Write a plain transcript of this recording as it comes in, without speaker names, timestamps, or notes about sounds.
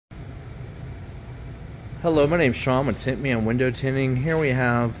Hello, my name's Sean with Tint Window Tinting. Here we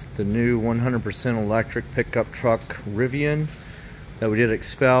have the new 100% electric pickup truck Rivian that we did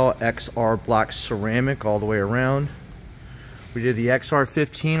Xpel XR black ceramic all the way around. We did the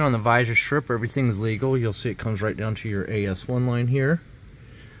XR15 on the visor strip. Everything's legal. You'll see it comes right down to your AS1 line here.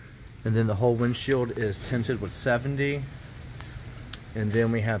 And then the whole windshield is tinted with 70. And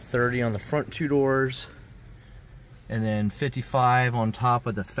then we have 30 on the front two doors. And then 55 on top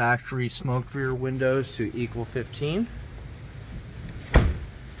of the factory smoked rear windows to equal 15.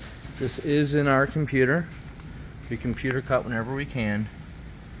 This is in our computer. We computer cut whenever we can.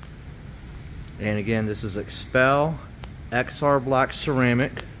 And again, this is Xpel XR black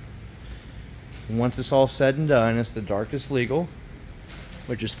ceramic. And once it's all said and done, it's the darkest legal,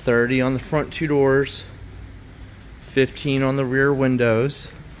 which is 30 on the front two doors, 15 on the rear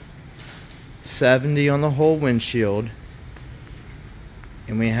windows, 70 on the whole windshield,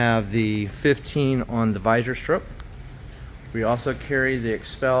 and we have the 15 on the visor strip. We also carry the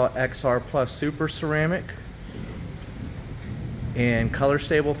Xpel XR Plus Super Ceramic and color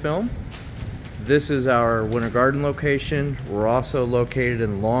stable film. This is our Winter Garden location. We're also located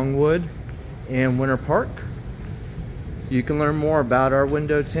in Longwood and Winter Park. You can learn more about our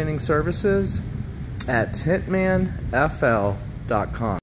window tinting services at tintmanfl.com.